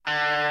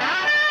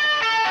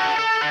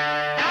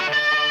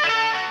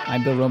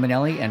I'm Bill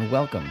Romanelli, and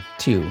welcome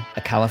to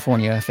A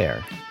California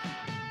Affair.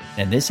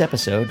 In this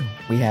episode,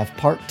 we have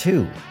part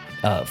 2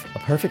 of A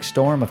Perfect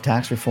Storm of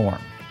Tax Reform,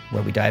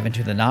 where we dive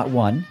into the not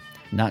 1,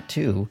 not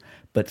 2,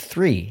 but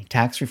 3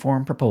 tax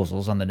reform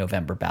proposals on the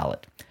November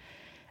ballot.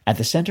 At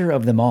the center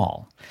of them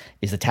all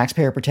is the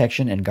Taxpayer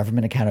Protection and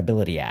Government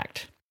Accountability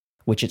Act,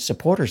 which its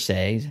supporters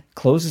say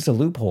closes a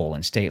loophole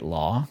in state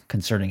law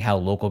concerning how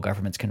local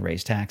governments can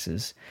raise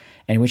taxes,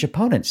 and which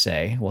opponents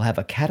say will have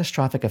a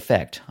catastrophic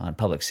effect on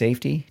public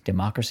safety,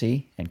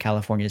 democracy, and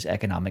California's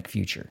economic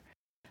future.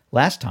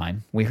 Last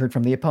time, we heard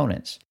from the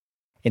opponents.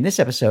 In this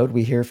episode,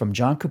 we hear from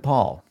John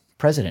Kupal,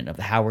 president of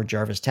the Howard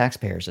Jarvis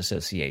Taxpayers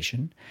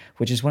Association,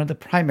 which is one of the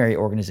primary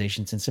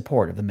organizations in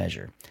support of the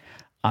measure.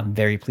 I'm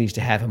very pleased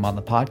to have him on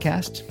the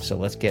podcast, so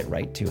let's get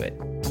right to it.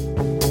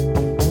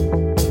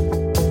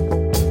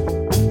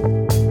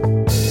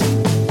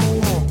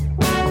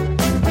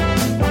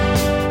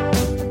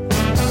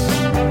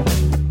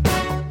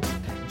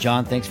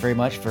 John, thanks very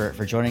much for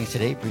joining us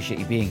today. Appreciate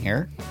you being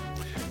here.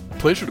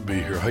 Pleasure to be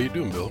here. How you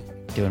doing, Bill?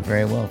 Doing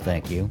very well,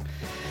 thank you.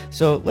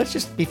 So let's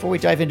just, before we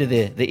dive into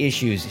the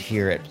issues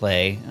here at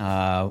play,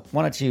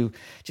 wanted to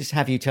just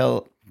have you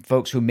tell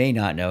folks who may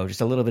not know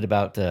just a little bit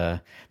about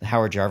the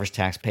Howard Jarvis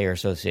Taxpayer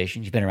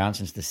Association. You've been around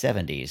since the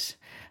 70s,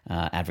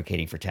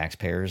 advocating for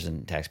taxpayers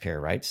and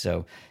taxpayer rights.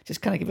 So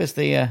just kind of give us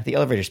the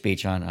elevator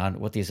speech on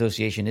what the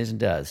association is and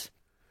does.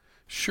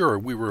 Sure.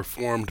 We were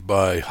formed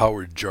by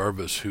Howard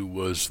Jarvis, who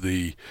was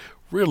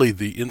really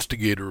the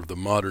instigator of the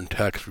modern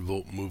tax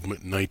revolt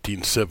movement in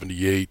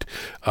 1978.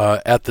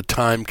 At the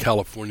time,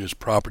 California's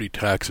property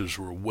taxes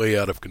were way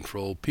out of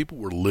control. People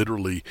were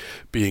literally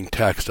being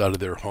taxed out of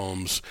their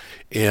homes.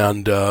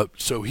 And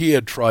so he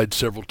had tried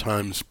several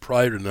times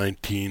prior to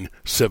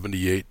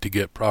 1978 to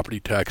get property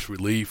tax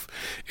relief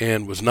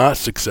and was not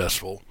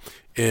successful.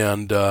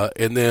 And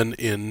then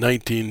in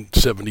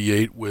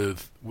 1978,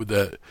 with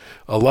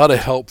a lot of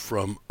help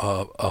from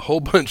a whole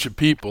bunch of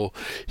people,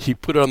 he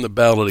put it on the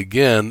ballot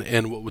again.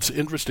 And what was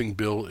interesting,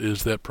 Bill,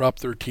 is that Prop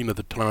 13 at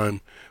the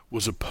time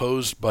was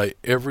opposed by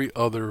every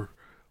other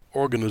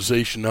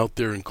organization out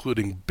there,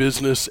 including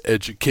business,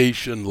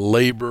 education,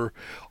 labor.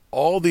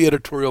 All the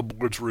editorial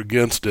boards were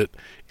against it,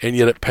 and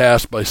yet it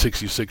passed by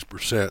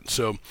 66%.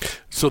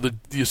 So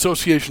the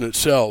association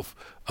itself.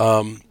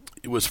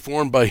 It was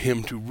formed by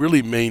him to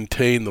really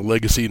maintain the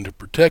legacy and to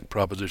protect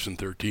Proposition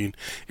 13,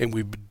 and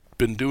we've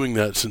been doing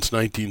that since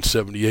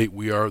 1978.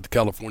 We are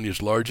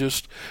California's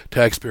largest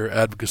taxpayer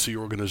advocacy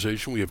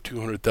organization. We have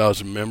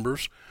 200,000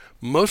 members,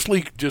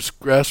 mostly just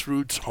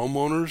grassroots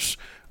homeowners.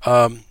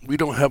 We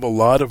don't have a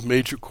lot of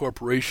major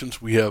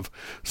corporations. We have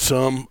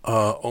some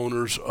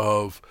owners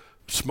of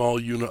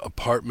small unit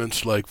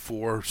apartments, like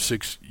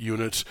 4-6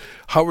 units.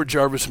 Howard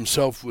Jarvis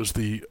himself was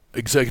the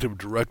executive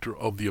director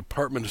of the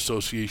Apartment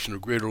Association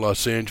of Greater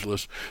Los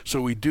Angeles,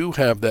 so we do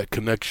have that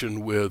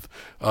connection with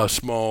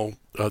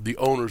the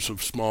owners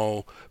of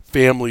small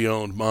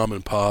family-owned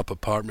mom-and-pop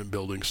apartment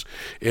buildings,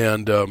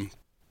 and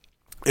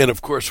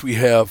of course we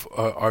have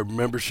our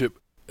membership.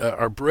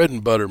 Our bread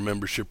and butter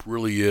membership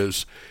really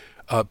is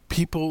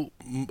people,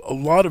 a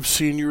lot of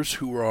seniors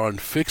who are on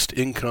fixed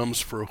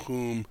incomes for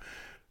whom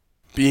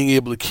being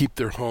able to keep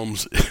their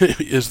homes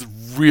is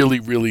really,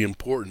 really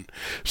important.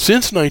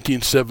 Since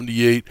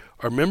 1978,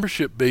 our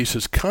membership base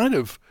has kind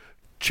of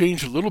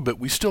changed a little bit.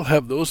 We still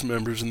have those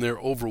members, and they're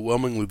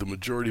overwhelmingly the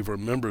majority of our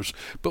members,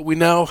 but we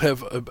now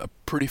have a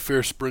pretty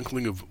fair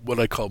sprinkling of what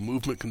I call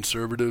movement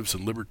conservatives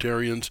and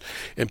libertarians,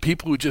 and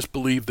people who just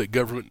believe that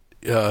government,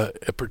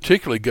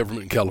 particularly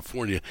government in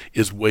California,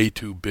 is way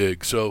too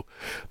big. So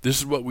this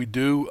is what we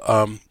do.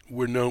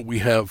 We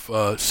have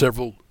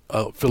several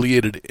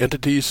affiliated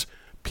entities.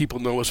 People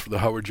know us for the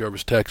Howard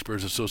Jarvis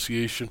Taxpayers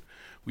Association.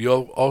 We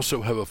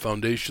also have a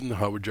foundation, the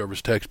Howard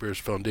Jarvis Taxpayers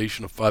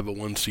Foundation, a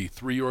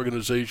 501c3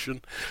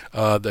 organization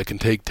that can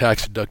take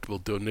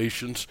tax-deductible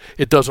donations.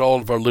 It does all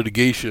of our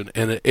litigation,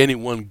 and at any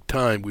one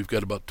time, we've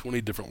got about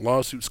 20 different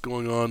lawsuits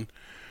going on.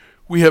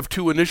 We have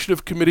 2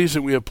 initiative committees,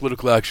 and we have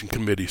political action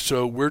committees.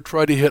 So we're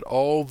trying to hit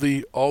all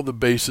the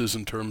bases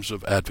in terms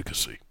of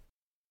advocacy.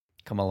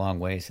 Come a long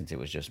way since it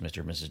was just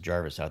Mr. and Mrs.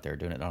 Jarvis out there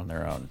doing it on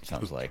their own,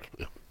 sounds like.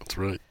 Yeah, that's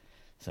right.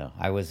 So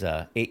I was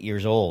 8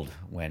 years old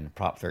when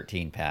Prop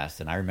 13 passed,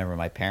 and I remember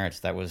my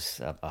parents, that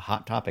was a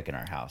hot topic in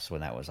our house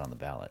when that was on the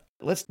ballot.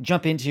 Let's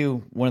jump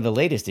into one of the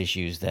latest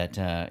issues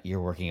that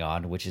you're working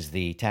on, which is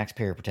the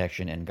Taxpayer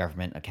Protection and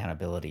Government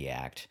Accountability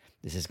Act.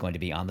 This is going to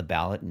be on the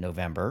ballot in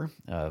November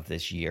of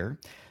this year.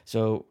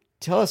 So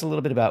tell us a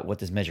little bit about what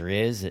this measure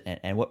is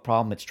and what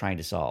problem it's trying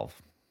to solve.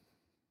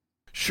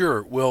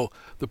 Sure. Well,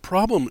 the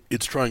problem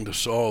it's trying to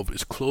solve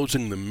is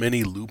closing the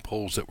many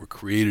loopholes that were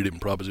created in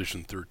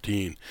Proposition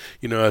 13.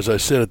 You know, as I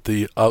said at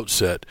the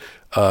outset,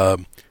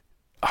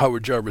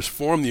 Howard Jarvis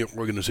formed the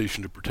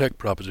organization to protect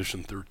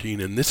Proposition 13,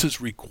 and this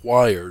has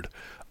required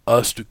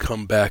us to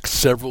come back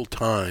several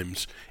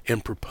times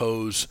and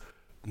propose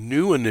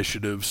new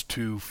initiatives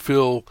to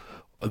fill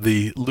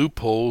the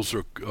loopholes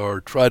or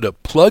try to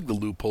plug the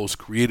loopholes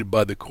created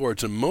by the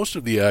courts. And most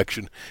of the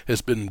action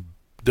has been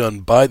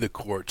done by the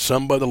court,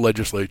 some by the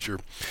legislature,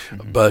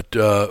 but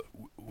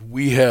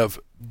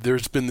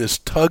there's been this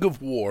tug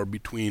of war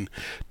between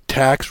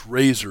tax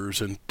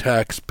raisers and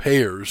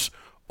taxpayers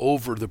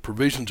over the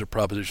provisions of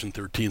Proposition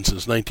 13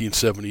 since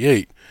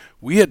 1978.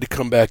 We had to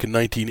come back in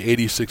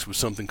 1986 with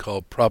something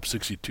called Prop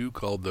 62,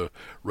 called the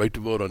Right to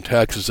Vote on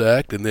Taxes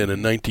Act, and then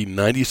in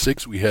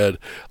 1996 we had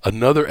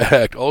another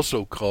act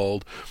also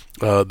called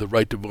the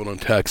Right to Vote on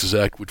Taxes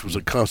Act, which was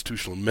a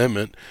constitutional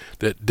amendment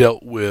that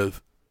dealt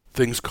with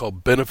things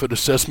called benefit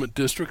assessment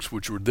districts,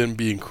 which were then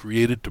being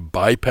created to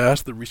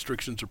bypass the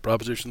restrictions of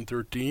Proposition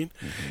 13.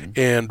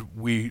 And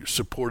we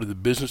supported the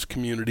business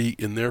community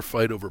in their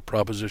fight over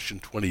Proposition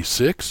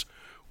 26,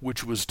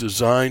 which was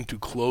designed to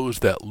close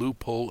that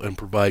loophole and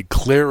provide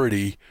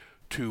clarity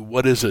to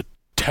what is a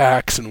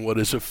tax and what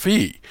is a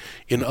fee.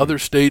 In other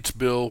states,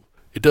 Bill,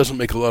 it doesn't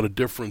make a lot of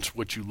difference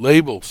what you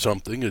label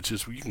something. It's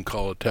just you can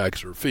call it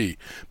tax or fee.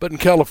 But in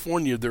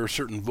California, there are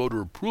certain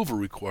voter approval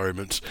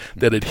requirements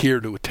that adhere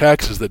to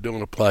taxes that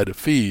don't apply to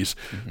fees.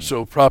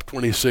 So Prop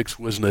 26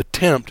 was an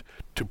attempt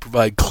to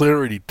provide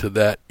clarity to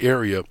that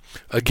area.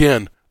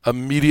 Again,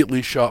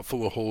 immediately shot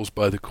full of holes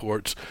by the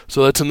courts.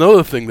 So that's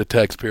another thing the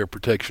Taxpayer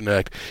Protection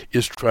Act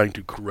is trying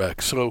to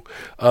correct. So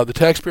the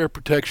Taxpayer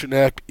Protection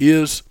Act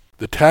is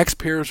the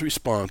taxpayer's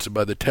response, and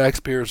by the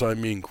taxpayers I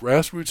mean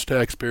grassroots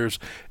taxpayers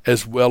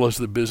as well as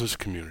the business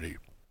community.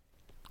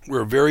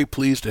 We're very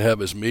pleased to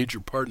have as major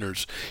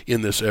partners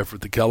in this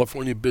effort the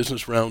California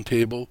Business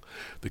Roundtable,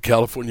 the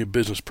California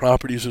Business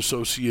Properties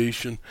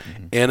Association,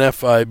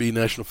 NFIB,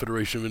 National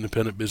Federation of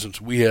Independent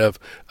Business. We have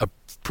a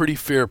pretty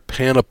fair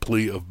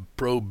panoply of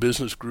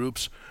pro-business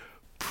groups,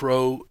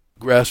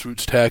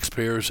 pro-grassroots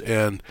taxpayers,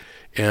 and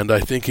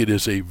I think it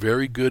is a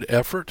very good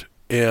effort.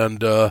 And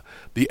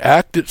the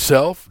Act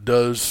itself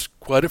does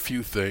quite a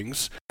few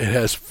things. It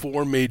has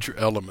four major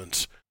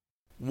elements.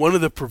 One of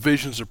the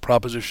provisions of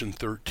Proposition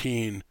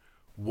 13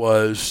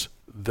 was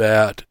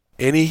that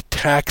any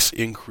tax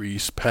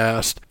increase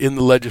passed in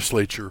the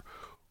legislature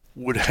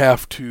would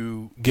have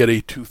to get a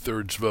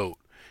two-thirds vote.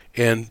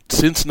 And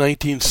since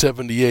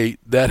 1978,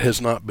 that has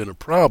not been a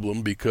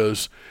problem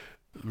because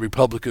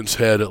Republicans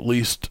had at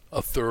least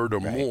a third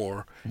or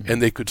more,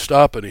 and they could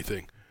stop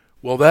anything.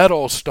 Well, that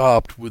all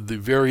stopped with the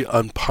very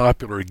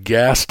unpopular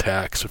gas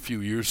tax a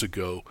few years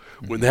ago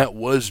when that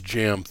was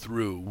jammed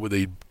through with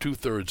a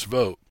two-thirds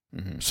vote.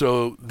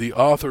 So the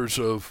authors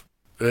of,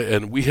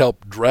 and we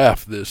helped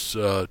draft this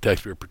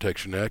Taxpayer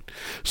Protection Act,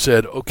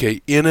 said,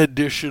 okay, in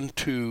addition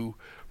to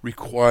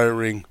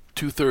requiring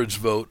two-thirds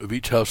vote of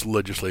each House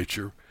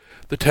legislature,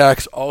 the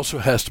tax also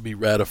has to be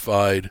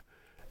ratified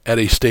at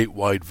a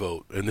statewide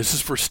vote. And this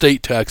is for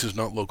state taxes,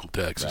 not local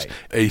taxes.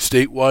 A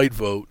statewide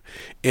vote,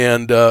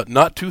 and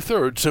not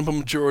two-thirds, simple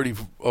majority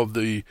of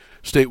the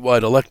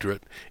statewide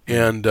electorate.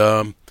 And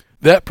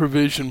that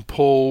provision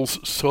polls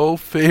so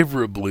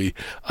favorably.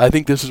 I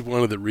think this is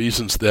one of the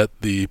reasons that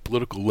the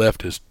political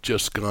left has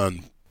just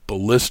gone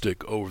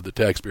ballistic over the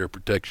Taxpayer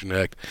Protection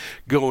Act,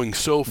 going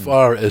so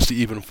far as to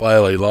even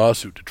file a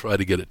lawsuit to try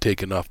to get it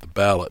taken off the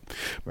ballot.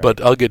 But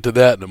I'll get to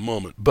that in a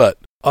moment. But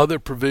other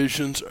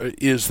provisions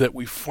is that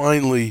we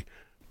finally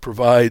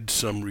provide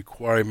some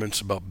requirements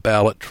about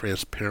ballot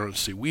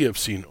transparency. We have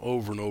seen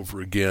over and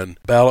over again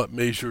ballot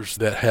measures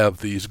that have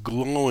these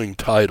glowing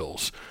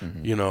titles,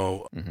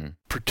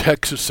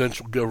 protects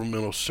essential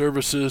governmental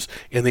services,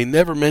 and they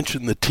never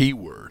mention the T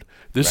word.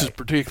 This is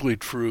particularly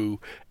true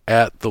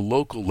at the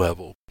local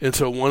level. And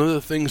so one of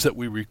the things that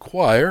we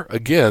require,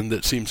 again,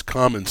 that seems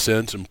common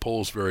sense and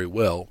polls very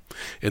well,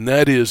 and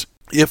that is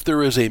if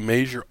there is a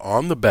measure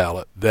on the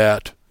ballot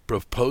that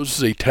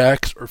proposes a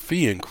tax or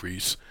fee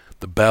increase,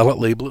 the ballot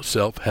label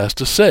itself has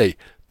to say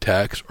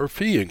tax or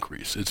fee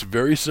increase. It's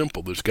very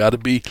simple. There's got to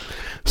be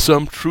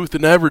some truth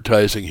in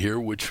advertising here,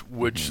 which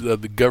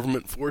the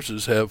government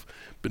forces have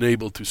been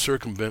able to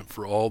circumvent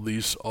for all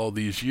these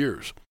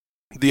years.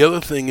 The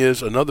other thing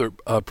is another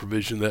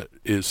provision that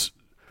is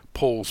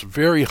polls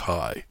very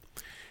high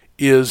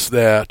is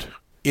that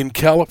in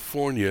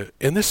California,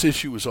 and this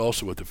issue is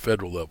also at the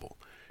federal level,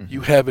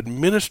 you have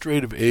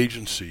administrative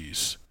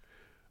agencies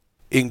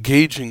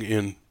engaging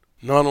in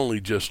not only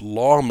just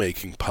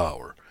lawmaking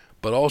power,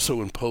 but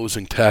also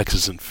imposing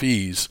taxes and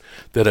fees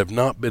that have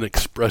not been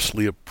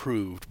expressly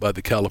approved by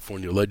the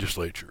California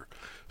legislature.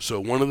 So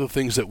one of the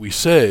things that we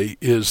say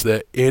is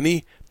that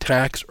any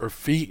tax or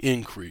fee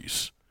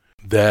increase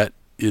that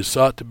is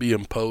sought to be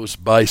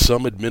imposed by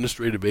some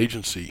administrative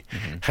agency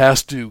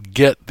has to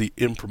get the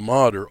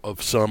imprimatur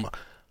of some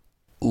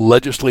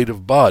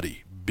legislative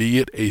body, be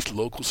it a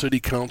local city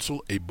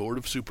council, a board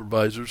of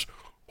supervisors,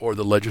 or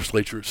the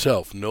legislature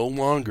itself. No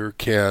longer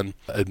can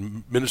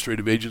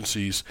administrative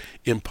agencies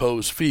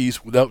impose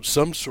fees without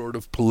some sort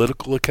of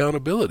political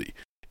accountability.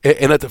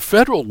 And at the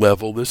federal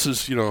level, this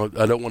is, I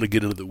don't want to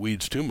get into the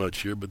weeds too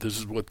much here, but this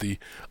is what the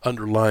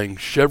underlying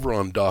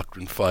Chevron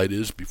doctrine fight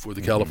is before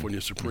the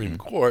California Supreme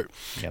Court,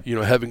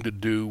 having to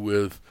do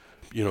with,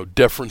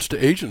 deference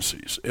to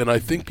agencies. And I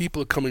think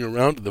people are coming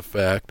around to the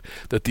fact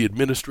that the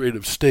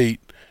administrative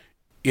state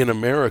in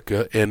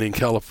America and in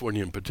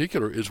California in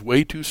particular is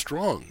way too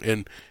strong.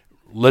 And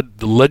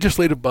the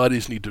legislative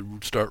bodies need to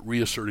start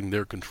reasserting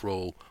their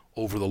control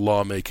over the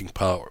lawmaking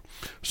power.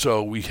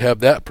 So we have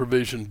that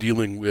provision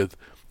dealing with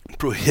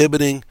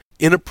prohibiting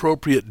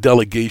inappropriate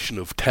delegation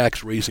of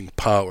tax-raising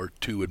power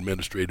to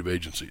administrative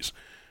agencies.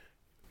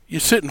 You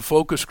sit in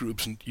focus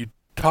groups and you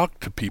talk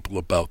to people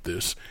about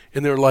this,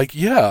 and they're like,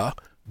 yeah,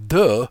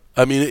 duh.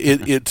 I mean,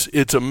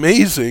 it's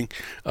amazing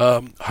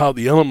how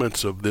the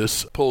elements of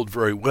this pulled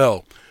very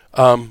well.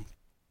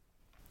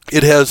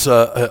 It has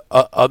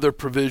other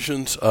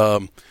provisions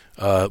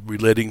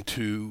relating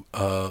to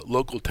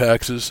local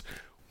taxes.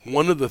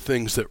 One of the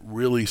things that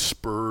really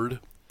spurred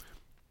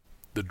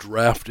the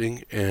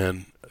drafting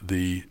and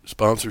the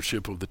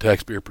sponsorship of the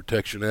Taxpayer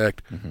Protection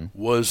Act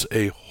was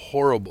a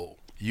horrible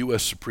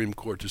U.S. Supreme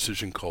Court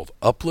decision called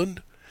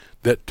Upland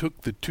that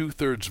took the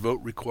two-thirds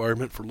vote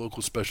requirement for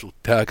local special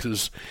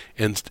taxes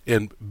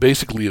and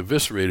basically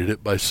eviscerated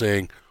it by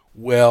saying,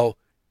 well,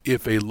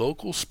 if a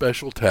local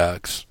special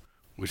tax,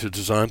 which is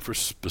designed for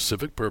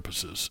specific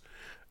purposes,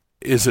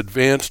 is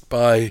advanced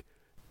by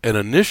an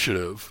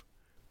initiative,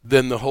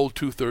 then the whole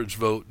two-thirds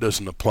vote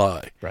doesn't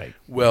apply. Right.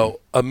 Well,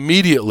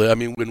 immediately, I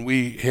mean, when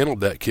we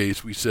handled that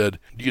case, we said,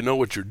 do you know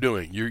what you're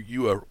doing?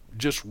 You are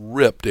just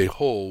ripped a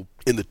hole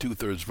in the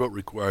two-thirds vote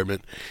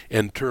requirement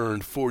and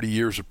turned 40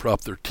 years of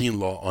Prop 13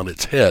 law on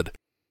its head.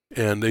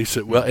 And they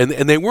said, well, and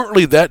they weren't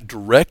really that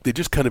direct. They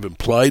just kind of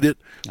implied it.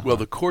 Well,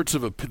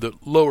 the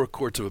lower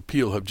courts of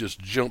appeal have just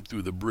jumped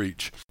through the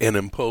breach and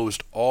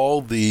imposed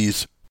all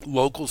these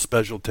local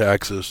special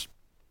taxes,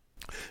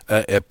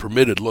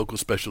 permitted local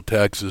special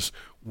taxes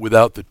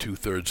without the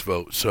two-thirds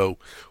vote. So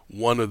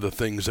one of the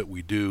things that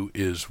we do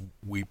is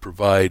we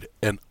provide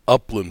an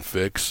Upland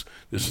fix.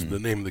 This is the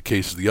name of the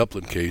case, is the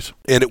Upland case.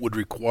 And it would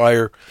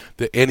require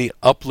that any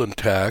Upland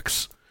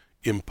tax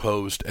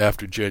imposed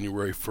after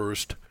January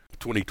 1st,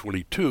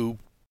 2022,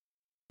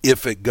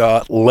 if it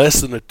got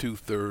less than a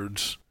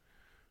two-thirds,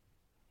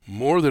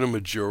 more than a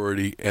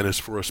majority, and is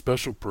for a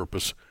special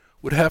purpose,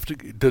 would have to,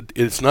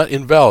 it's not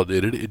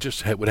invalidated, it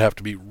just would have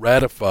to be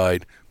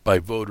ratified by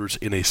voters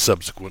in a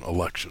subsequent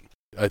election.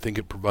 I think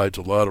it provides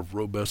a lot of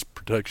robust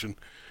protection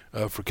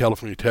for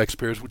California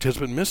taxpayers, which has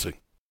been missing.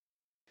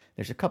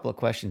 There's a couple of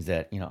questions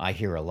that I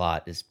hear a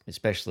lot,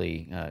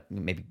 especially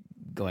maybe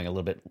going a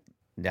little bit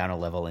down a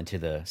level into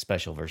the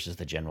special versus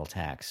the general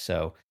tax.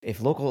 So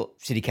if local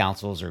city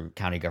councils or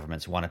county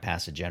governments want to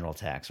pass a general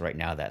tax, right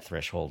now that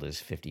threshold is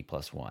 50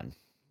 plus 1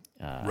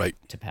 right.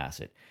 to pass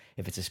it.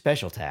 If it's a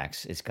special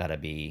tax, it's got to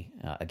be,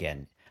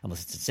 again,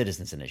 unless it's a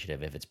citizens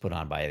initiative, if it's put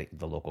on by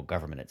the local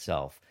government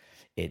itself,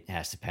 it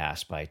has to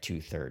pass by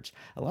 2/3.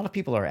 A lot of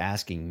people are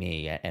asking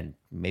me, and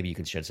maybe you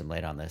can shed some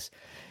light on this,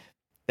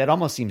 that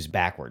almost seems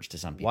backwards to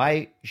some people.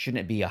 Why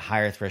shouldn't it be a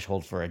higher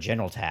threshold for a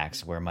general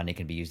tax where money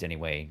can be used any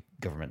way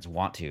governments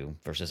want to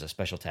versus a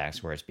special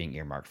tax where it's being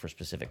earmarked for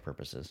specific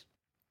purposes?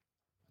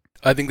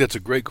 I think that's a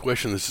great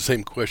question. It's the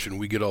same question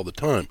we get all the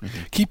time.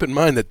 Keep in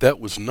mind that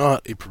was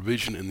not a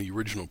provision in the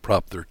original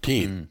Prop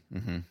 13.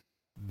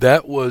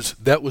 That was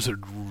a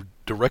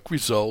direct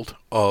result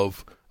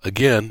of,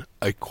 again,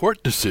 a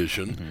court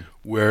decision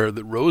where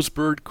the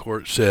Rosebird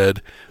Court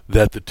said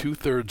that the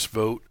two-thirds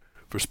vote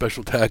for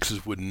special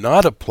taxes would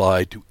not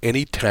apply to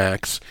any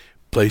tax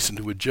placed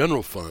into a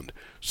general fund.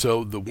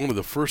 So one of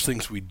the first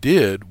things we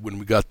did when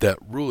we got that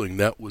ruling,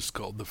 that was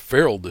called the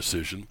Farrell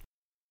decision,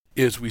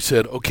 is we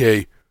said,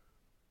 okay,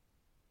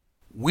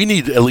 we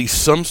need at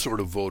least some sort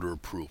of voter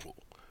approval.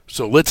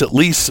 So let's at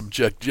least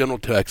subject general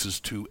taxes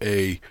to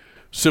a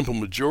simple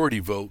majority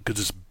vote, because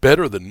it's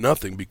better than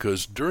nothing,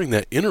 because during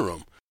that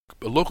interim,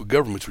 local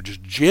governments were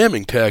just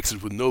jamming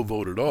taxes with no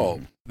vote at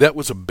all. That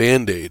was a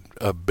Band-Aid,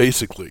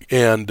 basically.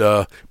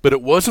 But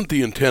it wasn't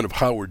the intent of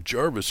Howard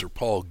Jarvis or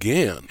Paul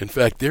Gann. In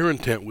fact, their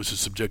intent was to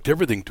subject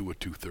everything to a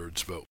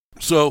two-thirds vote.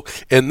 So,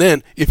 and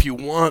then if you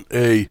want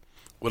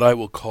what I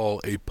will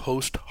call a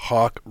post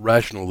hoc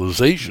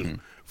rationalization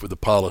for the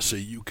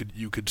policy, you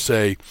could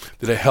say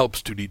that it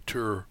helps to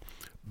deter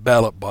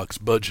ballot box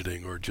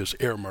budgeting or just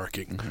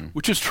earmarking,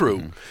 which is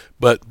true,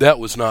 but that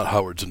was not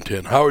Howard's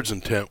intent. Howard's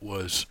intent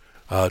was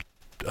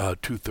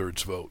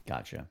two-thirds vote.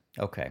 Gotcha.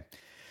 Okay.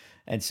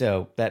 And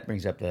so that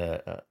brings up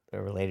a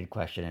related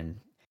question. And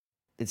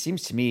it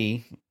seems to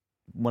me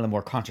one of the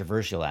more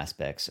controversial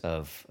aspects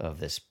of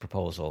this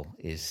proposal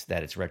is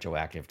that it's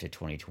retroactive to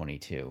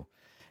 2022.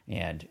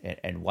 And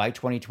why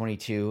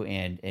 2022?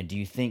 And do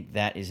you think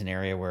that is an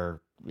area where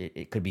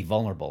it could be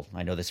vulnerable?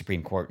 I know the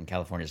Supreme Court in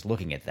California is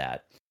looking at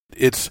that.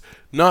 It's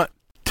not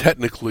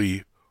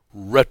technically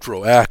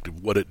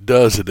retroactive. What it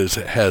does is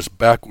it has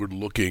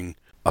backward-looking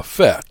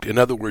effect. In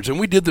other words, and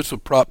we did this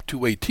with Prop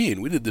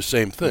 218. We did the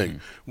same thing.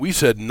 We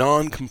said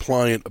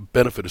non-compliant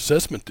benefit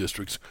assessment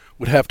districts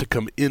would have to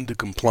come into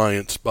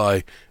compliance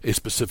by a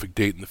specific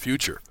date in the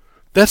future.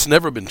 That's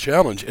never been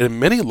challenged, and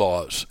many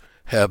laws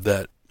have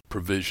that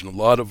provision. A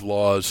lot of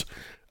laws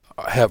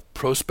have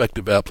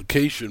prospective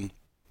application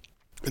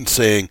and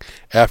saying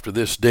after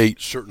this date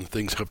certain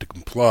things have to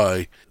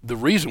comply. The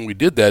reason we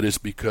did that is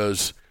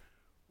because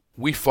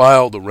We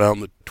filed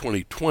around the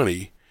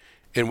 2020,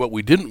 and what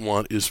we didn't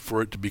want is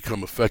for it to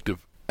become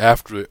effective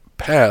after it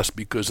passed,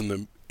 because in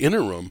the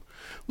interim,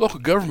 local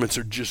governments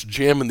are just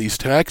jamming these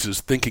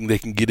taxes thinking they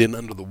can get in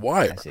under the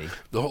wire. I see.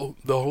 The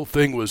whole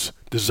thing was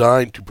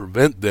designed to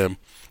prevent them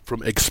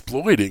from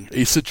exploiting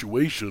a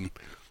situation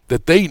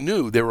that they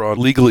knew they were on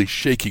legally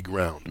shaky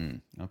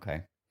ground.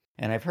 Okay.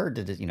 And I've heard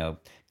that,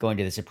 going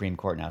to the Supreme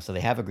Court now, so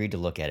they have agreed to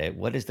look at it.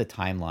 What is the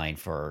timeline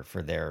for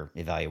their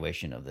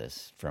evaluation of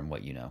this, from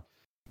what you know?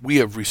 We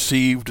have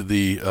received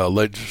the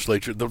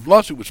legislature. The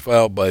lawsuit was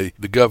filed by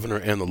the governor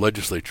and the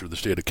legislature of the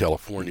state of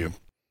California,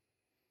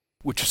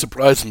 which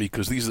surprised me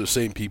because these are the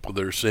same people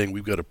that are saying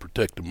we've got to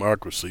protect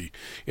democracy,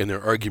 and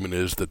their argument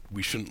is that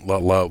we shouldn't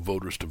allow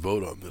voters to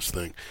vote on this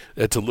thing.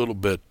 That's a little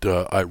bit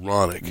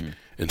ironic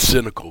and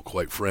cynical,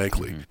 quite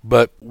frankly.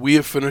 But we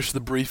have finished the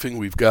briefing.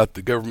 We've got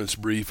the government's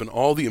brief, and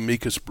all the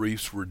amicus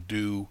briefs were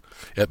due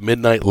at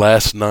midnight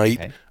last night.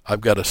 Okay.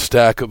 I've got a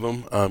stack of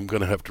them I'm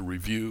going to have to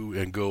review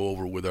and go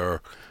over with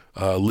our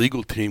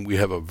legal team. We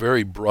have a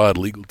very broad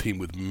legal team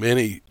with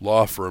many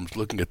law firms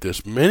looking at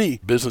this.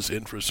 Many business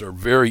interests are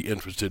very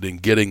interested in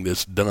getting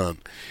this done,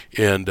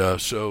 and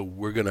so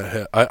we're going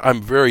to.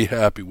 I'm very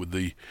happy with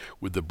the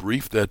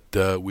brief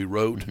that we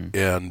wrote,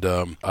 and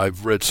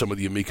I've read some of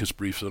the amicus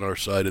briefs on our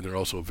side, and they're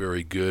also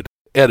very good.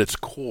 At its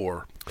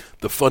core,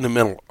 the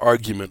fundamental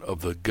argument of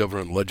the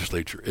governor and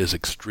legislature is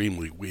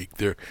extremely weak.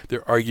 Their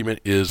argument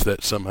is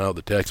that somehow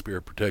the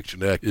Taxpayer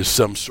Protection Act is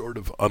some sort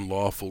of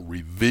unlawful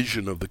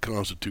revision of the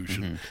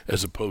Constitution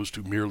as opposed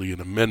to merely an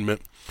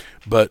amendment.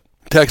 But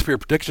Taxpayer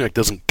Protection Act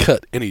doesn't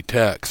cut any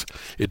tax.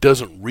 It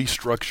doesn't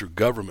restructure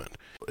government.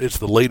 It's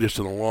the latest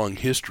in a long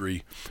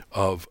history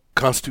of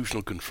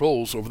constitutional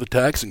controls over the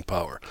taxing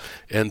power.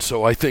 And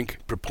so I think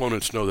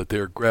proponents know that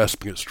they're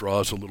grasping at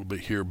straws a little bit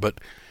here, but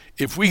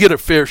if we get a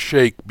fair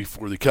shake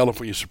before the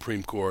California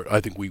Supreme Court,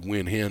 I think we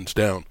win hands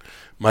down.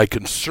 My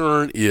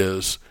concern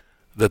is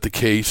that the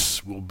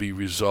case will be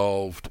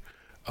resolved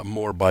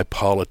more by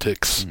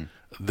politics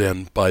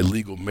than by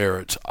legal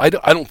merits. I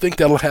don't think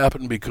that'll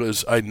happen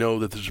because I know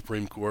that the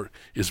Supreme Court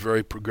is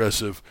very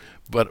progressive,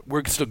 but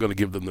we're still going to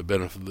give them the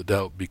benefit of the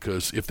doubt,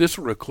 because if this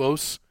were a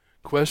close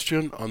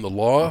question on the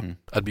law,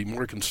 I'd be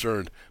more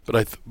concerned. But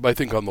I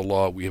think on the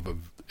law we have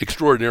an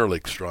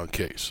extraordinarily strong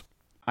case.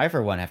 I,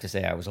 for one, have to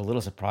say I was a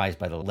little surprised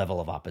by the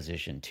level of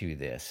opposition to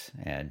this.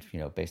 And,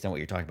 based on what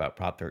you're talking about,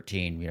 Prop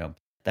 13,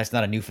 that's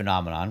not a new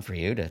phenomenon for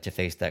you to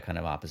face that kind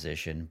of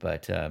opposition.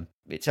 But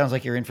it sounds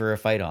like you're in for a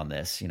fight on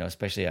this,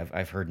 especially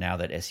I've heard now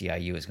that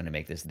SEIU is going to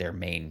make this their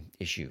main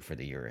issue for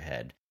the year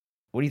ahead.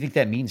 What do you think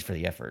that means for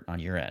the effort on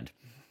your end?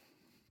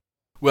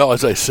 Well,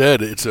 as I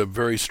said, it's a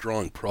very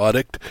strong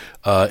product,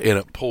 and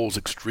it polls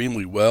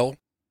extremely well.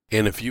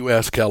 And if you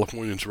ask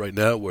Californians right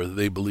now whether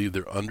they believe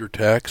they're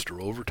undertaxed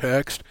or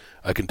overtaxed,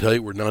 I can tell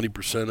you where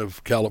 90%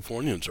 of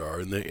Californians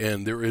are.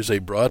 And there is a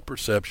broad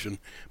perception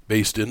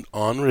based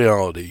on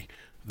reality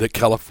that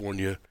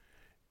California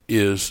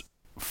is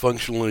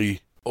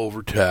functionally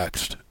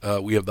overtaxed.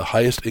 We have the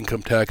highest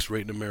income tax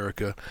rate in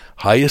America,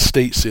 highest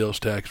state sales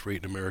tax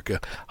rate in America,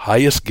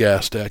 highest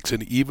gas tax,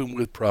 and even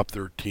with Prop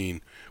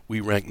 13, we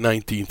rank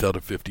 19th out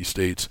of 50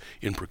 states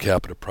in per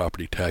capita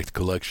property tax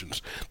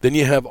collections. Then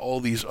you have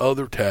all these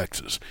other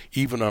taxes,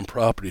 even on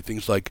property,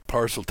 things like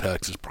parcel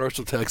taxes.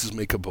 Parcel taxes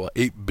make up about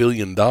 $8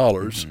 billion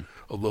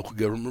of local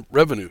government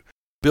revenue.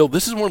 Bill,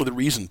 this is one of the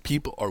reasons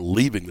people are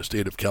leaving the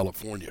state of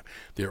California.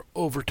 They're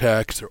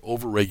overtaxed, they're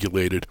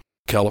overregulated.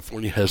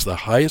 California has the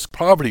highest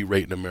poverty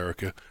rate in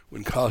America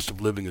when cost of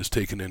living is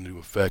taken into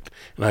effect,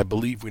 and I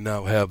believe we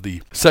now have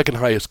the second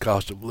highest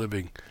cost of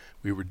living.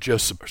 We were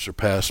just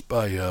surpassed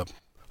by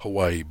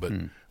Hawaii, but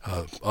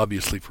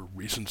obviously for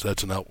reasons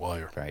that's an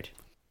outlier. Right.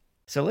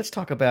 So let's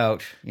talk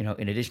about, in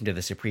addition to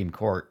the Supreme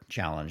Court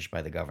challenge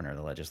by the governor and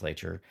the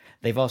legislature,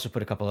 they've also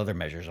put a couple other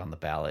measures on the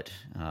ballot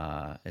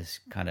as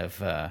kind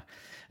of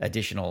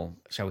additional,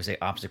 shall we say,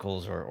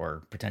 obstacles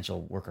or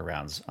potential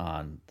workarounds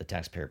on the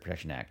Taxpayer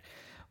Protection Act.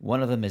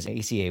 One of them is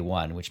ACA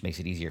 1, which makes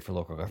it easier for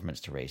local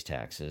governments to raise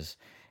taxes.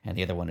 And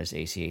the other one is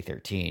ACA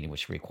 13,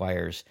 which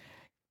requires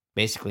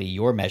basically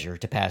your measure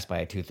to pass by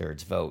a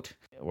 2/3 vote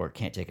or it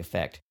can't take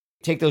effect.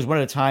 Take those one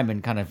at a time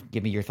and kind of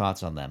give me your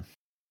thoughts on them.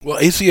 Well,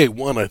 ACA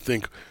 1, I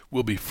think,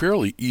 will be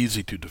fairly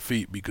easy to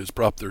defeat because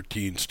Prop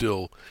 13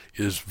 still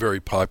is very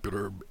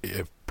popular.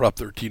 If Prop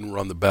 13 were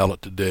on the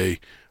ballot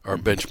today, our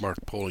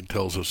benchmark polling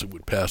tells us it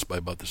would pass by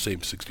about the same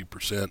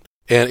 60%.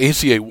 And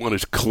ACA 1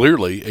 is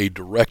clearly a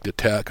direct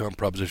attack on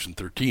Proposition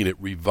 13. It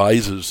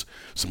revises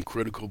some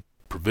critical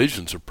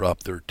provisions of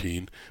Prop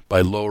 13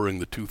 by lowering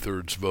the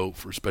 2/3 vote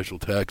for special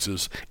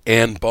taxes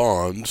and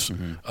bonds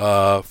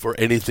for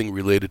anything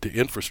related to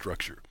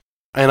infrastructure.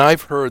 And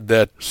I've heard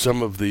that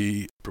some of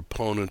the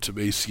proponents of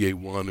ACA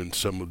 1 and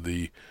some of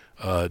the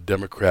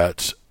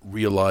Democrats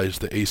realize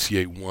the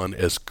ACA 1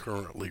 as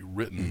currently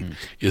written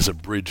is a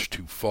bridge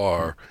too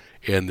far.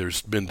 And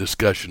there's been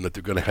discussion that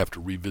they're going to have to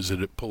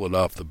revisit it, pull it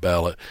off the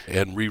ballot,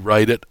 and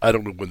rewrite it. I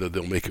don't know whether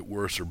they'll make it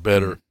worse or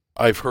better.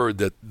 I've heard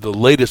that the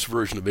latest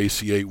version of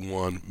ACA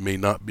 1 may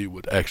not be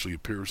what actually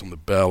appears on the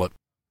ballot.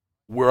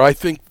 Where I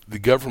think the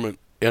government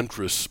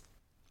interests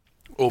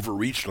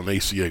overreached on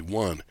ACA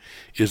 1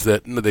 is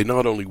that they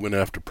not only went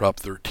after Prop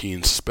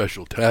 13's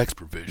special tax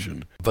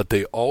provision, but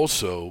they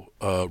also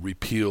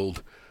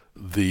repealed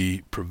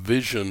the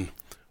provision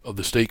of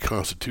the state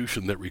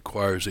constitution that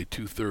requires a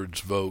two-thirds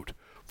vote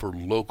for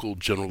local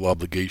general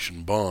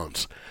obligation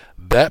bonds.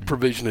 That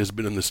provision has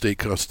been in the state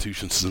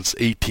constitution since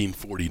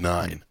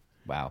 1849.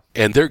 Wow.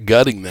 And they're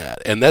gutting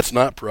that, and that's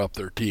not Prop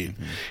 13.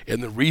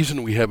 And the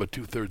reason we have a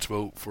two-thirds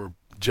vote for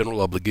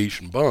general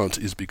obligation bonds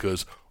is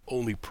because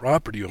only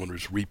property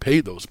owners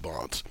repay those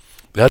bonds.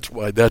 That's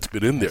why that's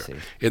been in there.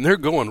 And they're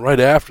going right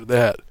after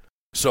that.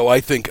 So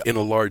I think in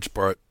a large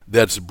part,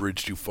 that's a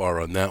bridge too far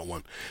on that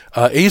one.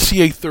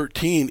 ACA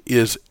 13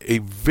 is a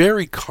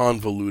very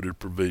convoluted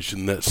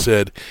provision that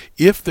said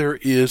if there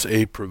is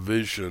a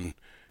provision,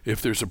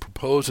 if there's a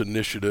proposed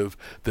initiative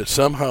that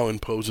somehow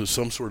imposes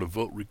some sort of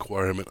vote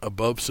requirement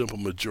above simple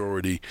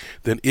majority,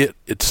 then it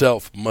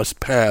itself must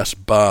pass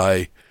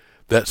by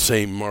that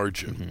same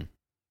margin.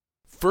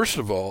 First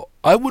of all,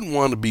 I wouldn't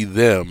want to be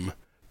them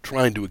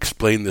trying to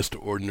explain this to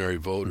ordinary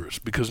voters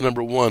because,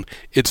 number one,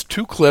 it's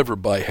too clever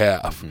by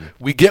half.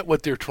 We get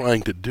what they're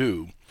trying to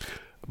do,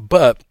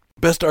 but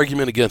best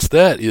argument against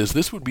that is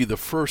this would be the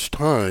first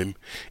time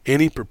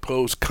any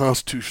proposed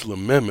constitutional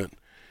amendment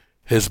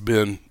has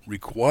been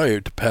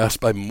required to pass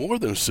by more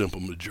than a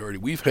simple majority.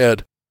 We've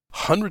had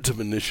hundreds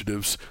of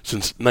initiatives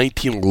since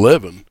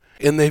 1911,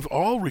 and they've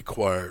all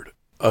required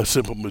a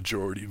simple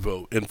majority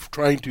vote, and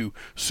trying to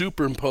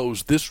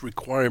superimpose this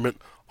requirement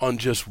on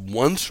just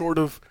one sort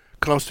of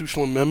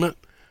constitutional amendment,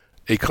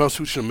 a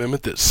constitutional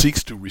amendment that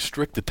seeks to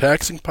restrict the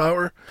taxing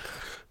power,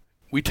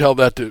 we tell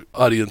that to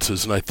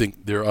audiences, and I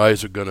think their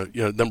eyes are going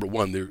to, number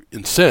one, they're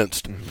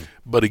incensed.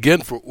 But again,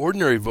 for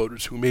ordinary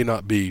voters who may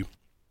not be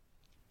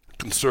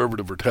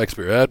conservative or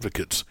taxpayer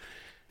advocates,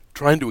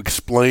 trying to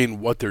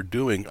explain what they're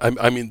doing.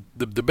 I mean,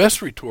 the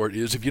best retort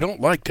is if you don't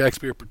like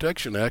Taxpayer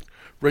Protection Act,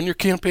 run your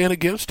campaign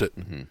against it.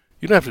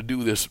 You don't have to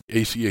do this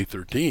ACA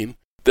 13.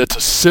 That's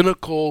a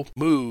cynical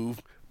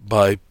move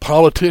by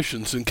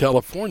politicians in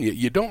California.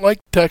 You don't like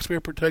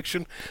taxpayer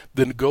protection,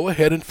 then go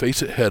ahead and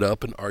face it head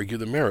up and argue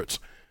the merits.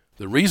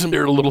 The reason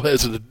they're a little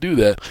hesitant to do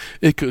that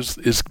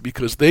is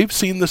because they've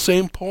seen the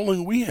same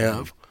polling we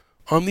have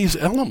on these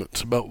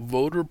elements about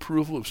voter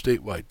approval of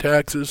statewide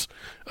taxes,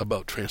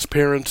 about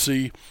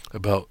transparency,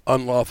 about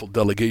unlawful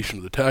delegation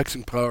of the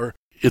taxing power.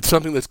 It's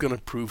something that's going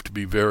to prove to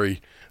be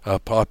very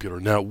popular.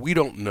 Now, we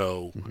don't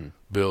know,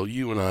 Bill,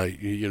 you and I,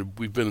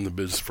 we've been in the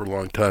business for a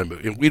long time,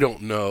 but we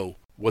don't know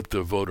what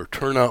the voter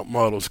turnout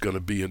model is going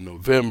to be in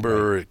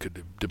November. It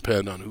could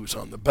depend on who's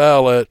on the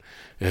ballot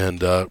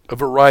and a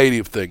variety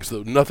of things,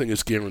 though nothing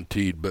is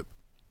guaranteed. But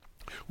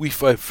we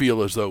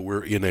feel as though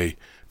we're in a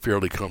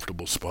fairly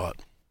comfortable spot.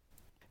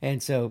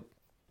 And so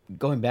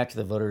going back to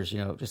the voters,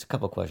 just a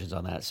couple of questions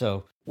on that.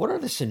 So what are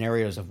the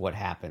scenarios of what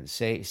happens?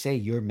 Say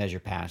your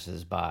measure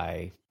passes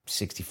by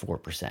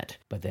 64%,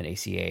 but then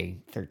ACA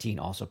 13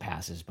 also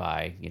passes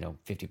by,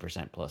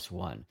 50% plus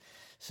one.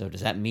 So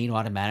does that mean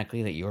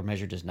automatically that your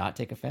measure does not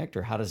take effect,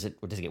 or does it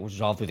get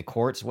resolved through the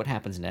courts? What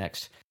happens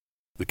next?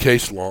 The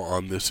case law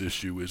on this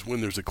issue is when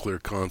there's a clear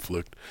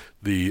conflict,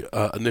 the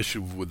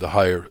initiative with the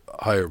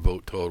higher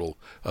vote total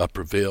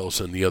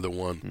prevails, and the other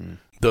one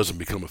doesn't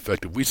become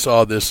effective. We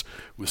saw this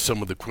with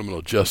some of the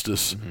criminal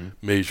justice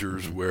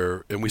measures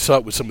and we saw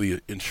it with some of the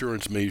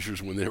insurance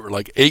measures when there were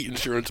like 8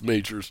 insurance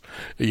measures.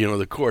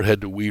 The court had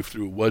to weave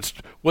through what's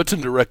in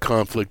direct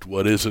conflict,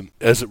 what isn't.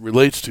 As it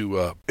relates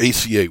to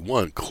ACA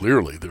 1,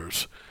 clearly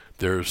there's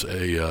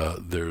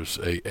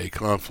a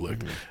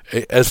conflict.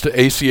 As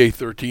to ACA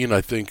 13,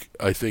 I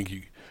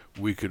think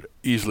we could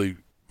easily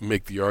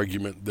make the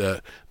argument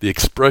that the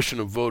expression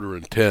of voter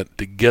intent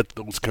to get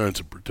those kinds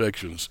of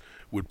protections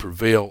would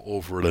prevail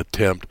over an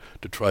attempt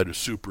to try to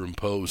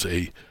superimpose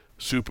a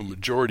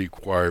supermajority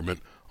requirement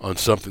on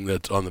something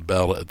that's on the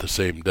ballot at the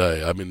same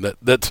day. I mean,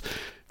 that's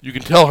you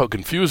can tell how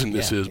confusing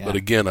this is, but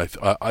again,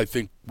 I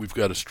think we've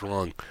got a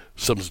strong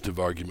substantive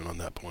argument on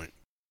that point.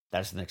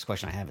 That's the next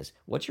question I have is,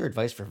 what's your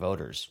advice for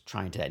voters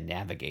trying to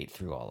navigate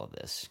through all of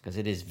this? Because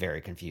it is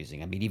very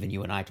confusing. I mean, even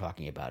you and I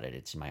talking about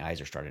it, my eyes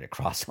are starting to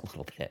cross a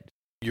little bit.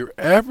 Your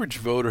average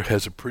voter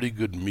has a pretty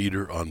good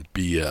meter on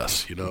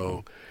BS,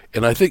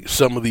 and I think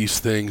some of these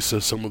things,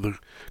 some of the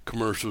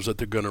commercials that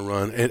they're going to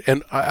run,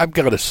 and I've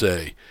got to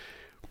say,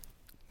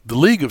 the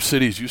League of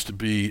Cities used to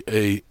be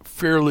a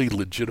fairly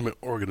legitimate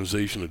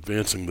organization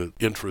advancing the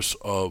interests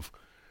of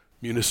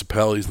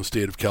municipalities in the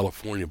state of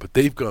California, but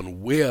they've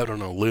gone way out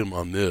on a limb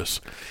on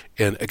this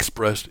and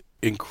expressed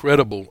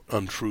incredible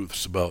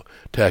untruths about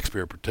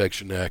Taxpayer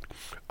Protection Act.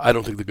 I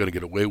don't think they're going to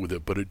get away with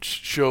it, but it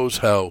shows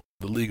how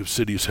the League of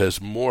Cities has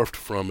morphed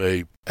from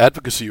a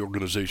advocacy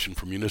organization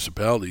for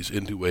municipalities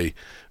into a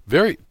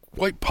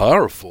quite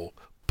powerful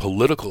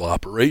political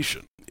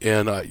operation.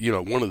 And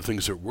one of the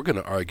things that we're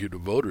going to argue to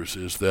voters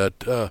is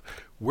that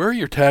where are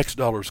your tax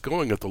dollars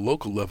going at the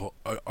local level?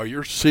 Are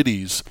your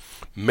cities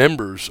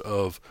members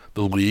of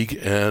the league,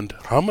 and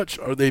how much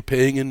are they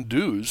paying in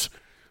dues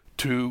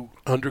to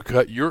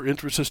undercut your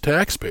interests as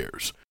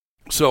taxpayers?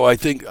 So I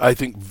think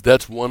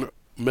that's one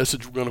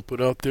message we're going to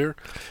put out there.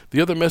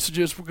 The other message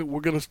is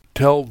we're going to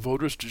tell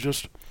voters to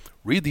just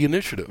read the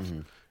initiative. Mm-hmm.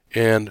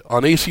 And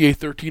on ACA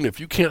 13, if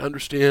you can't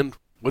understand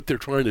what they're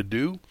trying to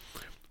do,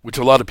 which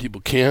a lot of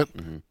people can't,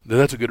 then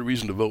that's a good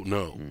reason to vote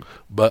no.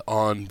 But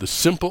on the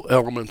simple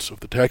elements of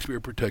the Taxpayer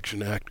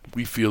Protection Act,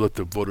 we feel that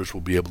the voters will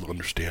be able to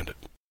understand it.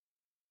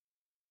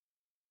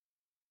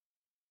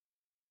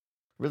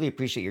 Really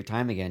appreciate your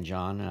time again,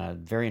 John.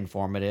 Very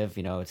informative.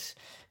 It's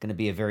going to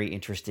be a very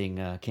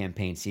interesting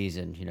campaign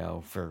season,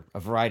 for a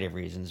variety of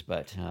reasons.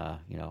 But,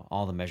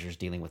 all the measures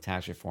dealing with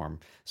tax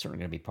reform certainly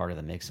going to be part of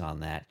the mix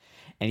on that.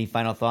 Any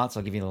final thoughts?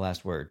 I'll give you the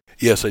last word.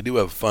 Yes, I do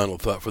have a final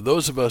thought. For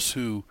those of us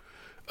who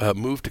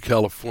moved to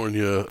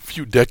California a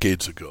few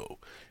decades ago,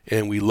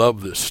 and we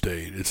love this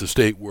state, it's a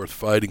state worth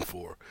fighting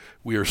for.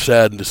 We are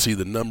saddened to see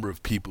the number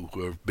of people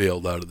who have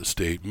bailed out of the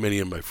state. Many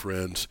of my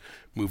friends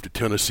moved to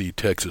Tennessee,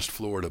 Texas,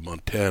 Florida,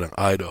 Montana,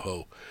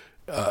 Idaho,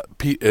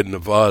 and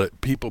Nevada,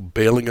 people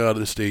bailing out of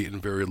the state in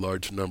very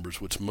large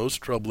numbers. What's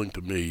most troubling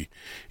to me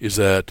is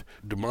that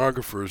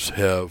demographers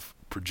have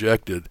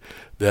projected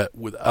that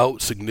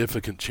without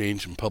significant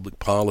change in public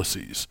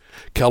policies,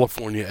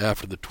 California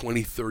after the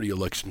 2030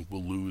 election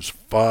will lose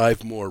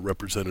 5 more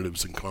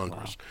representatives in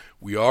Congress. Wow.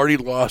 We already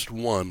lost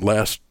 1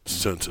 last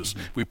census.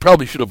 We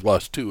probably should have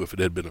lost 2 if it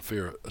had been a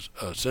fair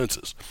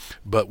census.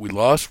 But we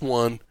lost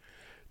 1.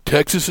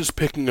 Texas is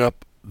picking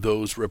up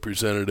those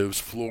representatives,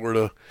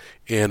 Florida,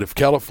 and if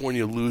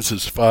California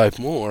loses 5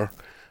 more,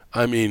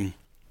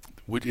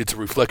 it's a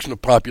reflection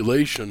of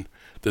population,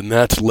 then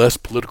that's less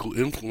political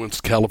influence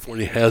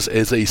California has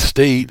as a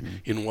state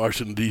in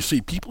Washington,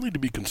 D.C. People need to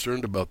be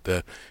concerned about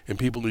that, and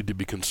people need to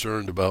be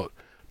concerned about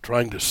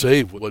trying to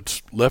save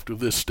what's left of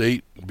this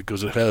state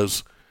because it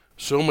has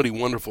so many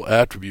wonderful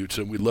attributes,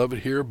 and we love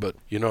it here, but,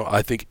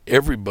 I think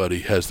everybody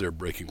has their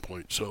breaking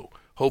point. So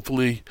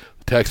hopefully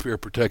the Taxpayer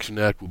Protection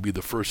Act will be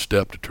the first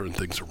step to turn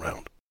things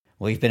around.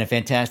 Well, you've been a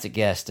fantastic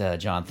guest,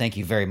 John. Thank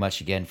you very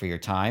much again for your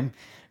time.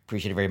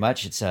 Appreciate it very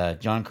much. It's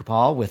John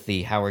Krupal with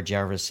the Howard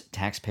Jarvis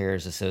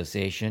Taxpayers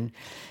Association.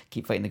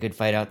 Keep fighting the good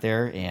fight out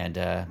there, and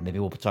maybe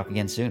we'll talk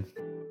again soon.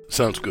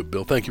 Sounds good,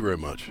 Bill. Thank you very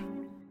much.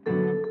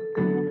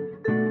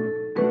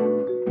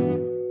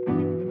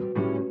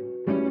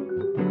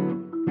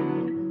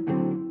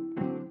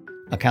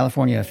 A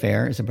California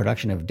Affair is a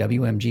production of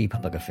WMG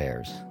Public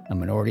Affairs, a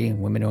minority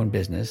and women-owned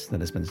business that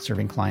has been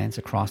serving clients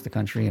across the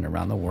country and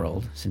around the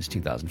world since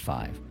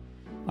 2005.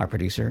 Our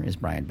producer is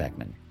Brian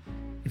Beckman.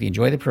 If you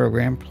enjoy the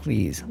program,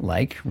 please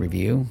like,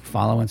 review,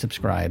 follow, and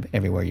subscribe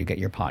everywhere you get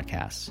your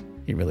podcasts.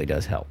 It really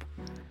does help.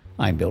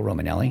 I'm Bill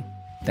Romanelli.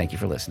 Thank you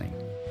for listening.